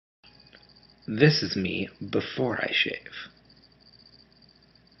this is me before I shave.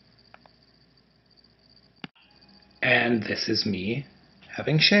 And this is me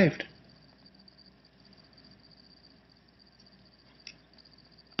having shaved.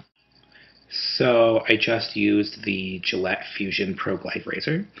 So I just used the Gillete Fusion ProGlide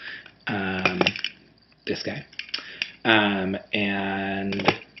razor, this guy, and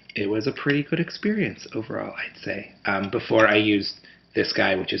it was a pretty good experience overall, I'd say. Before I used this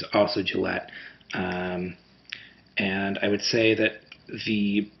guy, which is also Gillette, and I would say that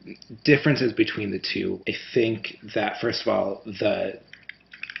the differences between the two, I think that first of all, the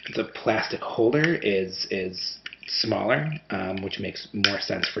plastic holder is smaller, which makes more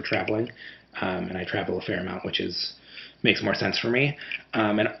sense for traveling, and I travel a fair amount, which makes more sense for me.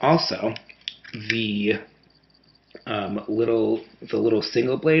 And also, the little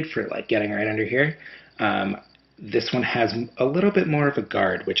single blade for like getting right under here. This one has a little bit more of a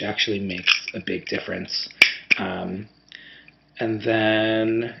guard, which actually makes a big difference. And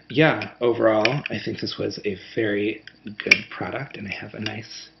then, yeah, overall, I think this was a very good product, and I have a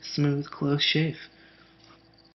nice, smooth, close shave.